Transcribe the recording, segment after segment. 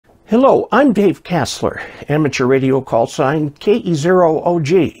Hello, I'm Dave Casler, amateur radio call sign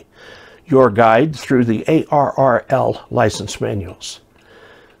KE0OG, your guide through the ARRL license manuals.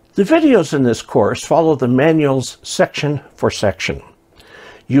 The videos in this course follow the manuals section for section.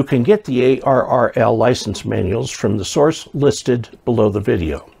 You can get the ARRL license manuals from the source listed below the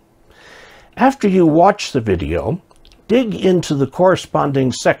video. After you watch the video, dig into the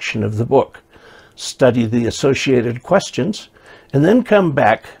corresponding section of the book, study the associated questions, and then come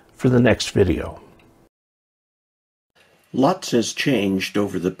back for the next video. Lots has changed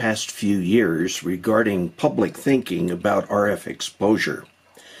over the past few years regarding public thinking about RF exposure.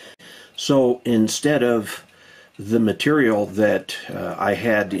 So instead of the material that I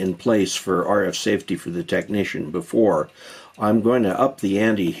had in place for RF safety for the technician before, I'm going to up the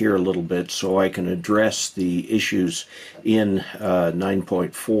ante here a little bit so I can address the issues in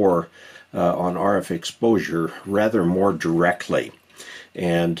 9.4 on RF exposure rather more directly.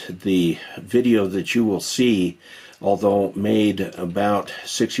 And the video that you will see, although made about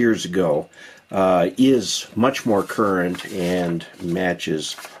 6 years ago, is much more current and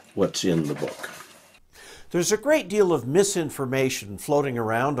matches what's in the book. There's a great deal of misinformation floating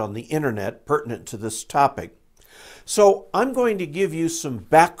around on the internet pertinent to this topic. So I'm going to give you some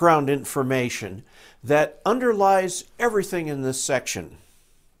background information that underlies everything in this section.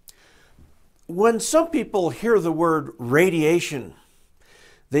 When some people hear the word radiation,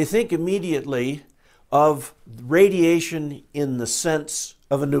 they think immediately of radiation in the sense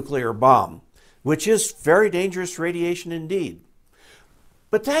of a nuclear bomb, which is very dangerous radiation indeed.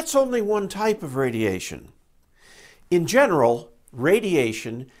 But that's only one type of radiation. In general,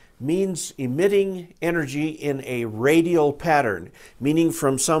 radiation means emitting energy in a radial pattern, meaning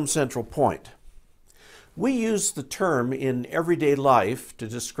from some central point. We use the term in everyday life to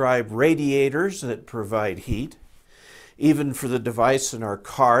describe radiators that provide heat, even for the device in our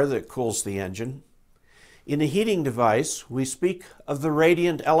car that cools the engine. In a heating device, we speak of the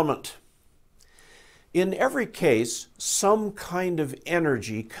radiant element. In every case, some kind of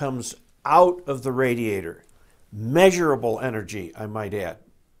energy comes out of the radiator. Measurable energy, I might add.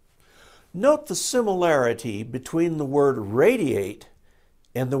 Note the similarity between the word radiate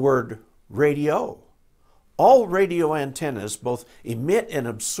and the word radio. All radio antennas both emit and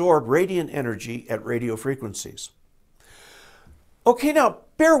absorb radiant energy at radio frequencies. Okay, now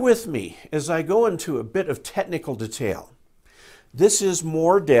bear with me as I go into a bit of technical detail. This is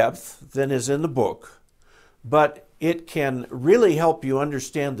more depth than is in the book, but it can really help you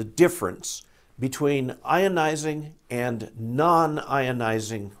understand the difference between ionizing and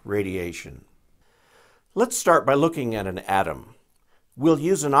non-ionizing radiation. Let's start by looking at an atom. We'll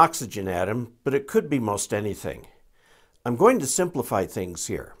use an oxygen atom, but it could be most anything. I'm going to simplify things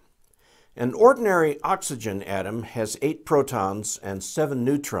here. An ordinary oxygen atom has 8 protons and 7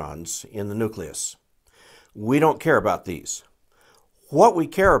 neutrons in the nucleus. We don't care about these. What we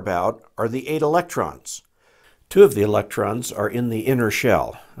care about are the 8 electrons. 2 of the electrons are in the inner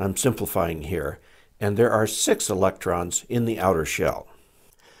shell. I'm simplifying here. And there are 6 electrons in the outer shell.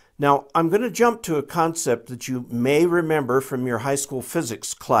 Now, I'm going to jump to a concept that you may remember from your high school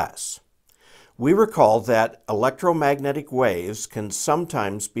physics class. We recall that electromagnetic waves can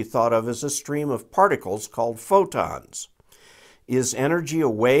sometimes be thought of as a stream of particles called photons. Is energy a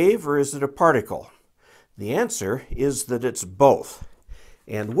wave or is it a particle? The answer is that it's both.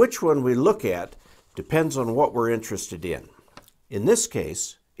 And which one we look at depends on what we're interested in. In this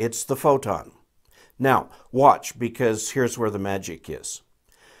case, it's the photon. Now, watch, because here's where the magic is.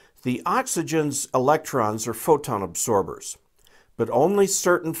 The oxygen's electrons are photon absorbers, but only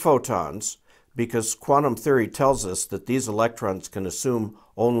certain photons, because quantum theory tells us that these electrons can assume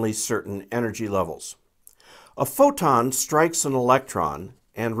only certain energy levels. A photon strikes an electron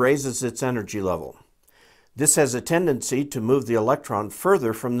and raises its energy level. This has a tendency to move the electron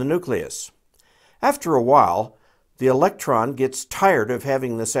further from the nucleus. After a while, the electron gets tired of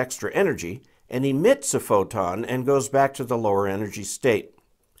having this extra energy and emits a photon and goes back to the lower energy state.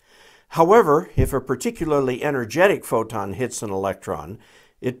 However, if a particularly energetic photon hits an electron,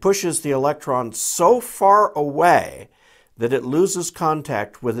 it pushes the electron so far away that it loses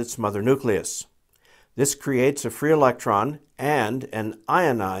contact with its mother nucleus. This creates a free electron and an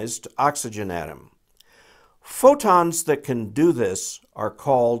ionized oxygen atom. Photons that can do this are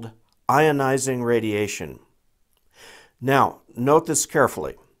called ionizing radiation. Now, note this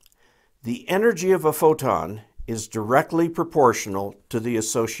carefully. The energy of a photon is directly proportional to the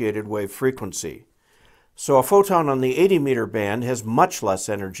associated wave frequency. So a photon on the 80-meter band has much less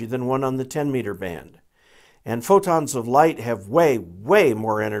energy than one on the 10-meter band. And photons of light have way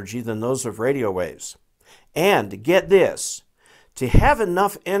more energy than those of radio waves. And get this, To have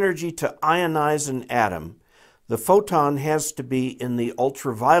enough energy to ionize an atom, the photon has to be in the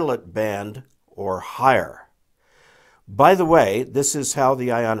ultraviolet band or higher. By the way, this is how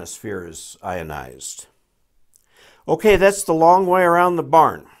the ionosphere is ionized. Okay, that's the long way around the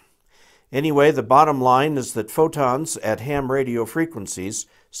barn. Anyway, the bottom line is that photons at ham radio frequencies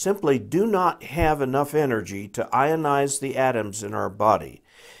simply do not have enough energy to ionize the atoms in our body.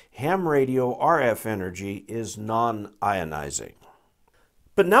 Ham radio RF energy is non-ionizing.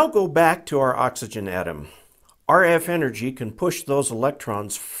 But now go back to our oxygen atom. RF energy can push those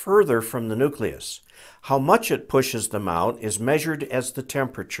electrons further from the nucleus. How much it pushes them out is measured as the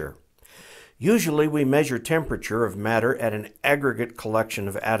temperature. Usually we measure temperature of matter at an aggregate collection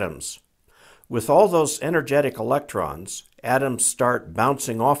of atoms. With all those energetic electrons, atoms start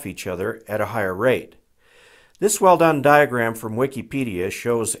bouncing off each other at a higher rate. This well-done diagram from Wikipedia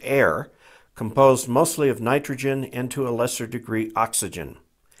shows air, composed mostly of nitrogen and to a lesser degree oxygen.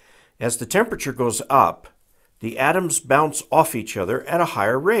 As the temperature goes up, the atoms bounce off each other at a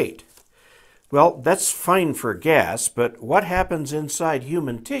higher rate. Well, that's fine for gas, but what happens inside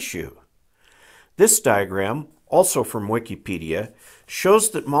human tissue? This diagram, also from Wikipedia,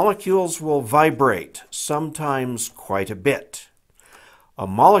 shows that molecules will vibrate, sometimes quite a bit. A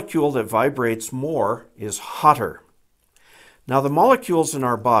molecule that vibrates more is hotter. Now, the molecules in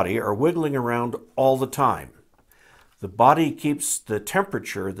our body are wiggling around all the time. The body keeps the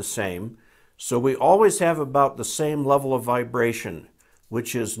temperature the same, so we always have about the same level of vibration,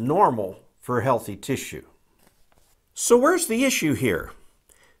 which is normal for healthy tissue. So where's the issue here?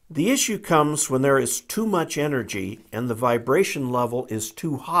 The issue comes when there is too much energy and the vibration level is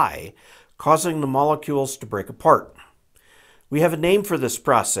too high, causing the molecules to break apart. We have a name for this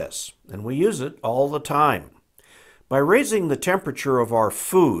process, and we use it all the time. By raising the temperature of our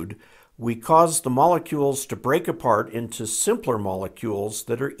food, we cause the molecules to break apart into simpler molecules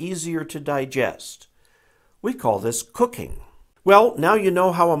that are easier to digest. We call this cooking. Well, now you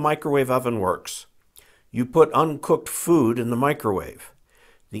know how a microwave oven works. You put uncooked food in the microwave.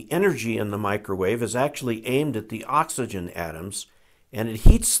 The energy in the microwave is actually aimed at the oxygen atoms, and it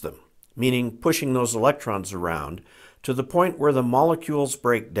heats them, meaning pushing those electrons around to the point where the molecules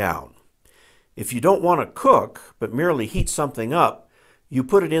break down. If you don't want to cook, but merely heat something up, you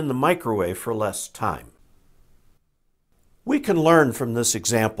put it in the microwave for less time. We can learn from this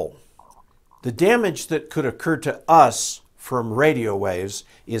example. The damage that could occur to us from radio waves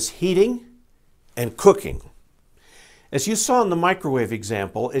is heating and cooking. As you saw in the microwave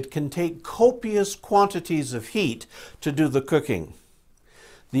example, it can take copious quantities of heat to do the cooking.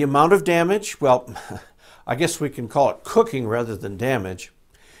 The amount of damage, well, I guess we can call it cooking rather than damage,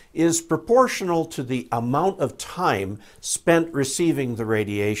 is proportional to the amount of time spent receiving the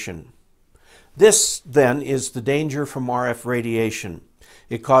radiation. This, then, is the danger from RF radiation.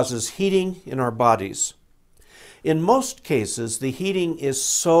 It causes heating in our bodies. In most cases, the heating is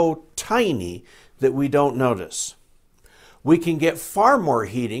so tiny that we don't notice. We can get far more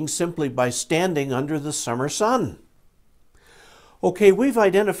heating simply by standing under the summer sun. Okay, we've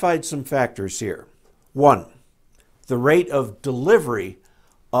identified some factors here. 1, the rate of delivery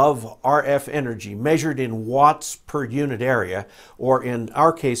of RF energy measured in watts per unit area, or in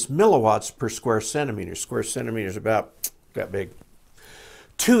our case, milliwatts per square centimeter. Square centimeter is about that big.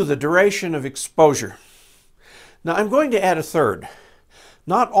 2, the duration of exposure. Now, I'm going to add a third.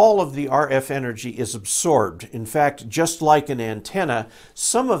 Not all of the RF energy is absorbed. In fact, just like an antenna,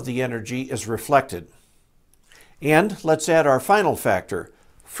 some of the energy is reflected. And let's add our final factor,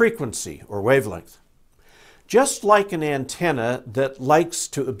 frequency or wavelength. Just like an antenna that likes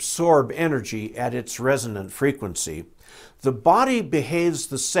to absorb energy at its resonant frequency, the body behaves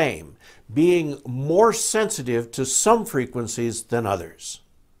the same, being more sensitive to some frequencies than others.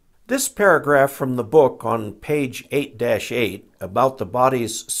 This paragraph from the book on page 8-8 about the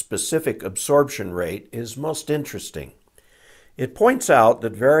body's specific absorption rate is most interesting. It points out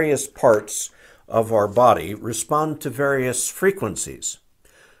that various parts of our body respond to various frequencies.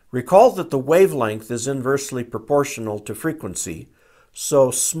 Recall that the wavelength is inversely proportional to frequency, so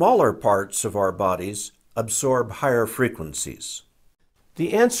smaller parts of our bodies absorb higher frequencies.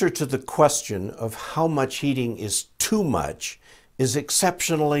 The answer to the question of how much heating is too much is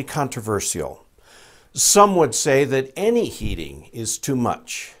exceptionally controversial. Some would say that any heating is too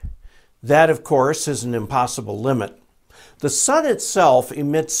much. That, of course, is an impossible limit. The sun itself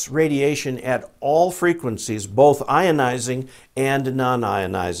emits radiation at all frequencies, both ionizing and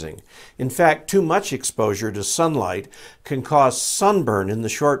non-ionizing. In fact, too much exposure to sunlight can cause sunburn in the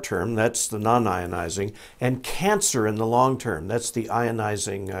short term, that's the non-ionizing, and cancer in the long term, that's the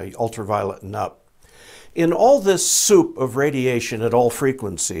ionizing ultraviolet and up. In all this soup of radiation at all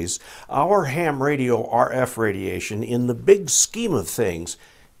frequencies, our ham radio RF radiation, in the big scheme of things,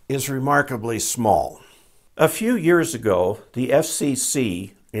 is remarkably small. A few years ago, the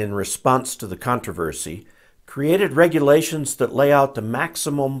FCC, in response to the controversy, created regulations that lay out the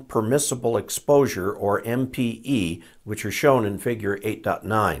maximum permissible exposure, or MPE, which are shown in Figure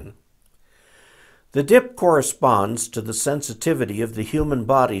 8.9. The dip corresponds to the sensitivity of the human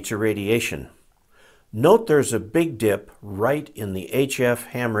body to radiation. Note there's a big dip right in the HF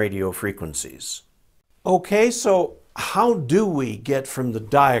ham radio frequencies. Okay, so how do we get from the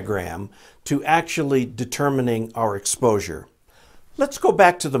diagram to actually determining our exposure? Let's go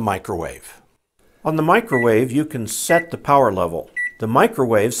back to the microwave. On the microwave, you can set the power level. The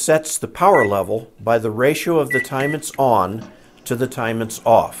microwave sets the power level by the ratio of the time it's on to the time it's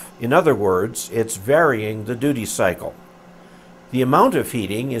off. In other words, it's varying the duty cycle. The amount of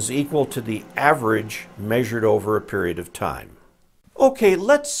heating is equal to the average measured over a period of time. Okay,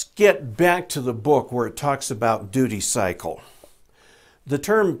 let's get back to the book where it talks about duty cycle. The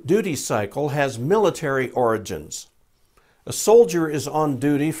term duty cycle has military origins. A soldier is on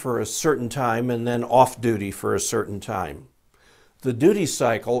duty for a certain time and then off duty for a certain time. The duty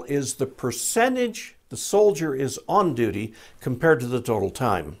cycle is the percentage the soldier is on duty compared to the total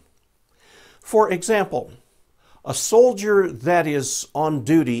time. For example, a soldier that is on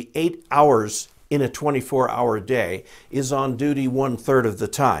duty 8 hours in a 24-hour day is on duty 1/3 of the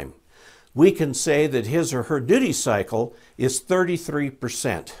time. We can say that his or her duty cycle is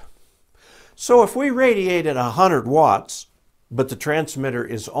 33%. So if we radiate at 100 watts, but the transmitter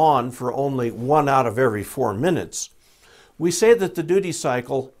is on for only 1 out of every 4 minutes, we say that the duty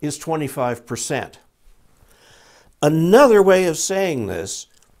cycle is 25%. Another way of saying this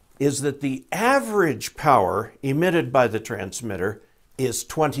is that the average power emitted by the transmitter is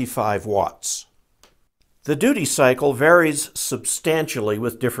 25 watts. The duty cycle varies substantially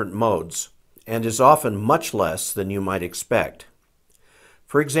with different modes and is often much less than you might expect.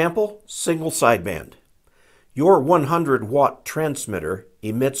 For example, single sideband. Your 100-watt transmitter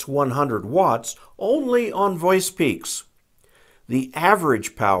emits 100 watts only on voice peaks. The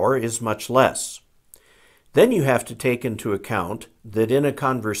average power is much less. Then you have to take into account that in a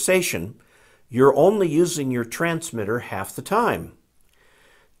conversation, you're only using your transmitter half the time.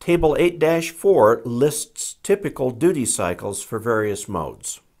 Table 8-4 lists typical duty cycles for various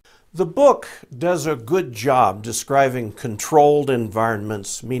modes. The book does a good job describing controlled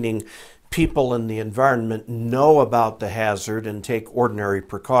environments, meaning people in the environment know about the hazard and take ordinary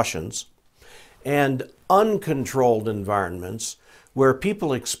precautions, and uncontrolled environments where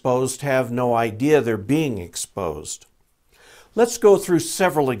people exposed have no idea they're being exposed. Let's go through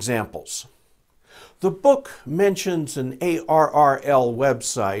several examples. The book mentions an ARRL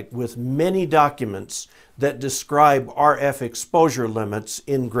website with many documents that describe RF exposure limits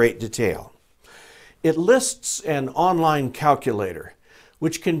in great detail. It lists an online calculator,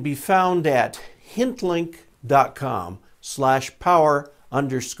 which can be found at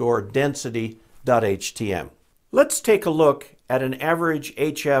hintlink.com/power_density.htm. Let's take a look at an average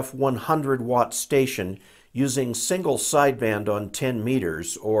HF 100-watt station using single sideband on 10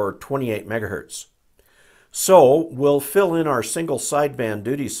 meters or 28 megahertz. So we'll fill in our single sideband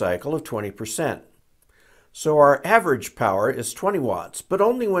duty cycle of 20%. So our average power is 20 watts, but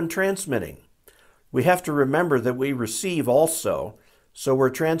only when transmitting. We have to remember that we receive also, so we're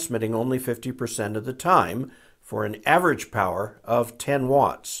transmitting only 50% of the time for an average power of 10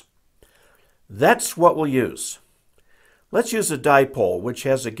 watts. That's what we'll use. Let's use a dipole which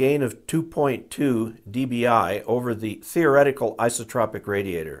has a gain of 2.2 dBi over the theoretical isotropic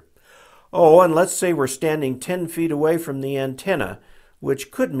radiator. Oh, and let's say we're standing 10 feet away from the antenna, which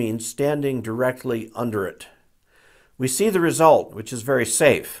could mean standing directly under it. We see the result, which is very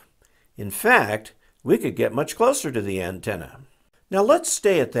safe. In fact, we could get much closer to the antenna. Now let's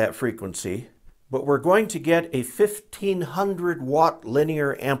stay at that frequency, but we're going to get a 1500-watt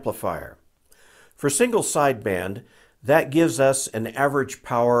linear amplifier. For single sideband, that gives us an average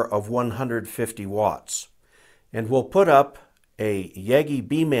power of 150 watts. And we'll put up a Yagi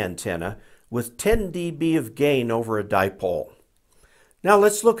beam antenna with 10 dB of gain over a dipole. Now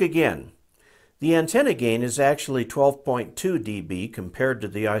let's look again. The antenna gain is actually 12.2 dB compared to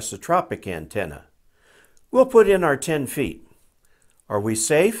the isotropic antenna. We'll put in our 10 feet. Are we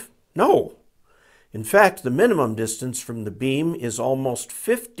safe? No. In fact, the minimum distance from the beam is almost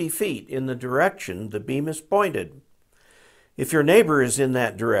 50 feet in the direction the beam is pointed. If your neighbor is in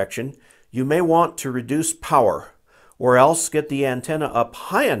that direction, you may want to reduce power, or else get the antenna up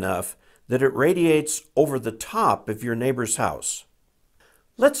high enough that it radiates over the top of your neighbor's house.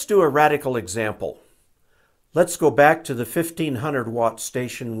 Let's do a radical example. Let's go back to the 1500 watt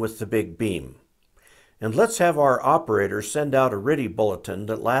station with the big beam. And let's have our operator send out a RTTY bulletin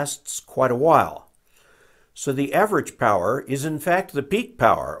that lasts quite a while. So the average power is in fact the peak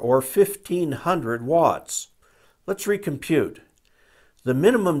power, or 1500 watts. Let's recompute. The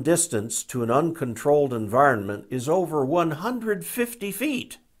minimum distance to an uncontrolled environment is over 150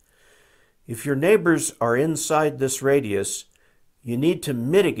 feet. If your neighbors are inside this radius, you need to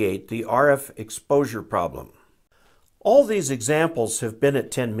mitigate the RF exposure problem. All these examples have been at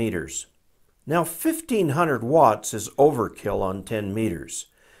 10 meters. Now 1500 watts is overkill on 10 meters.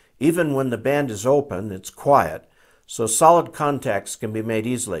 Even when the band is open, it's quiet, so solid contacts can be made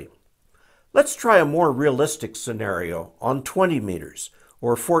easily. Let's try a more realistic scenario on 20 meters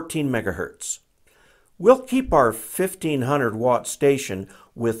or 14 megahertz. We'll keep our 1500 watt station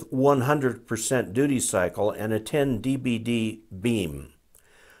with 100% duty cycle and a 10 dBd beam.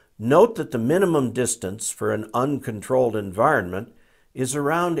 Note that the minimum distance for an uncontrolled environment is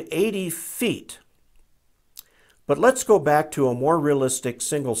around 80 feet. But let's go back to a more realistic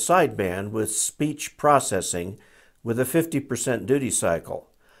single sideband with speech processing with a 50% duty cycle.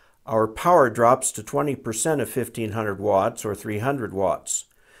 Our power drops to 20% of 1500 watts or 300 watts.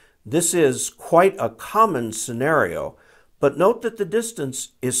 This is quite a common scenario, but note that the distance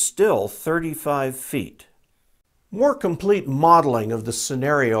is still 35 feet. More complete modeling of the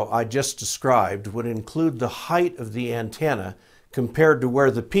scenario I just described would include the height of the antenna compared to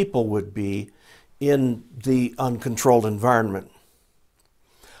where the people would be in the uncontrolled environment.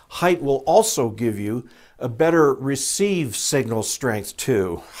 Height will also give you a better receive signal strength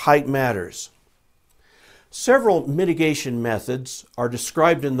too. Height matters. Several mitigation methods are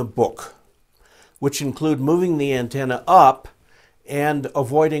described in the book, which include moving the antenna up and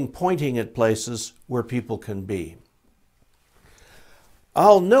avoiding pointing at places where people can be.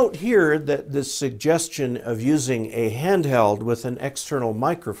 I'll note here that the suggestion of using a handheld with an external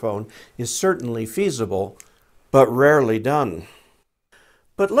microphone is certainly feasible, but rarely done.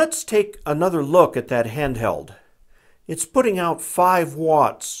 But let's take another look at that handheld. It's putting out 5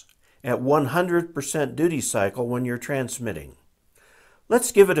 watts at 100% duty cycle when you're transmitting.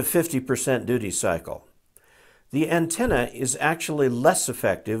 Let's give it a 50% duty cycle. The antenna is actually less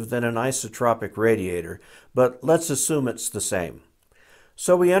effective than an isotropic radiator, but let's assume it's the same.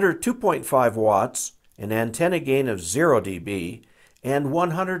 So we enter 2.5 watts, an antenna gain of 0 dB, and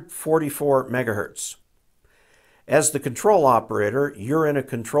 144 megahertz. As the control operator, you're in a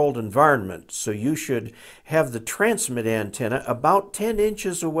controlled environment, so you should have the transmit antenna about 10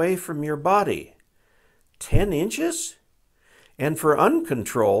 inches away from your body. 10 inches? And for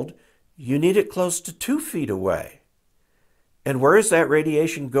uncontrolled, you need it close to 2 feet away. And where is that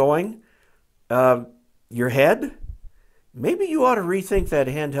radiation going? Your head? Maybe you ought to rethink that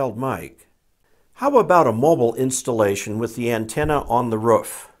handheld mic. How about a mobile installation with the antenna on the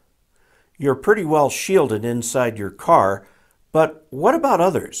roof? You're pretty well shielded inside your car, but what about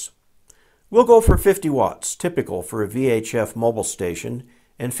others? We'll go for 50 watts, typical for a VHF mobile station,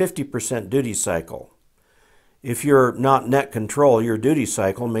 and 50% duty cycle. If you're not net control, your duty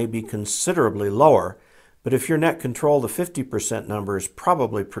cycle may be considerably lower, but if you're net control, the 50% number is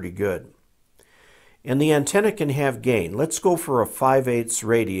probably pretty good. And the antenna can have gain. Let's go for a 5/8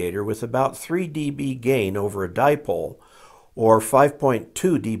 radiator with about 3 dB gain over a dipole, or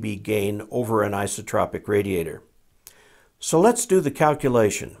 5.2 dB gain over an isotropic radiator. So let's do the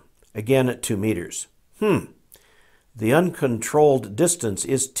calculation, again at 2 meters. The uncontrolled distance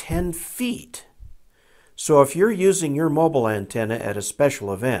is 10 feet. So if you're using your mobile antenna at a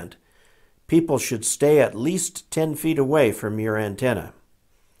special event, people should stay at least 10 feet away from your antenna.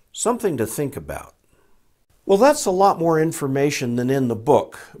 Something to think about. Well, that's a lot more information than in the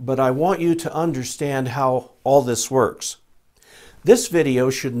book, but I want you to understand how all this works. This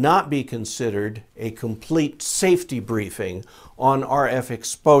video should not be considered a complete safety briefing on RF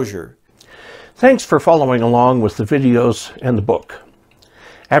exposure. Thanks for following along with the videos and the book.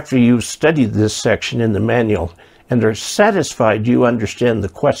 After you've studied this section in the manual and are satisfied you understand the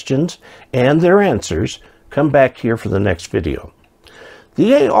questions and their answers, come back here for the next video.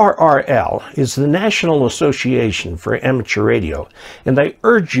 The ARRL is the National Association for Amateur Radio, and I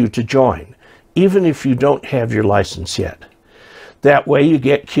urge you to join, even if you don't have your license yet. That way you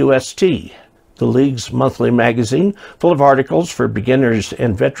get QST, the League's monthly magazine full of articles for beginners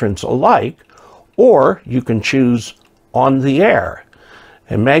and veterans alike, or you can choose On the Air,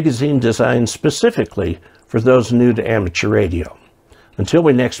 a magazine designed specifically for those new to amateur radio. Until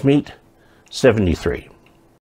we next meet, 73.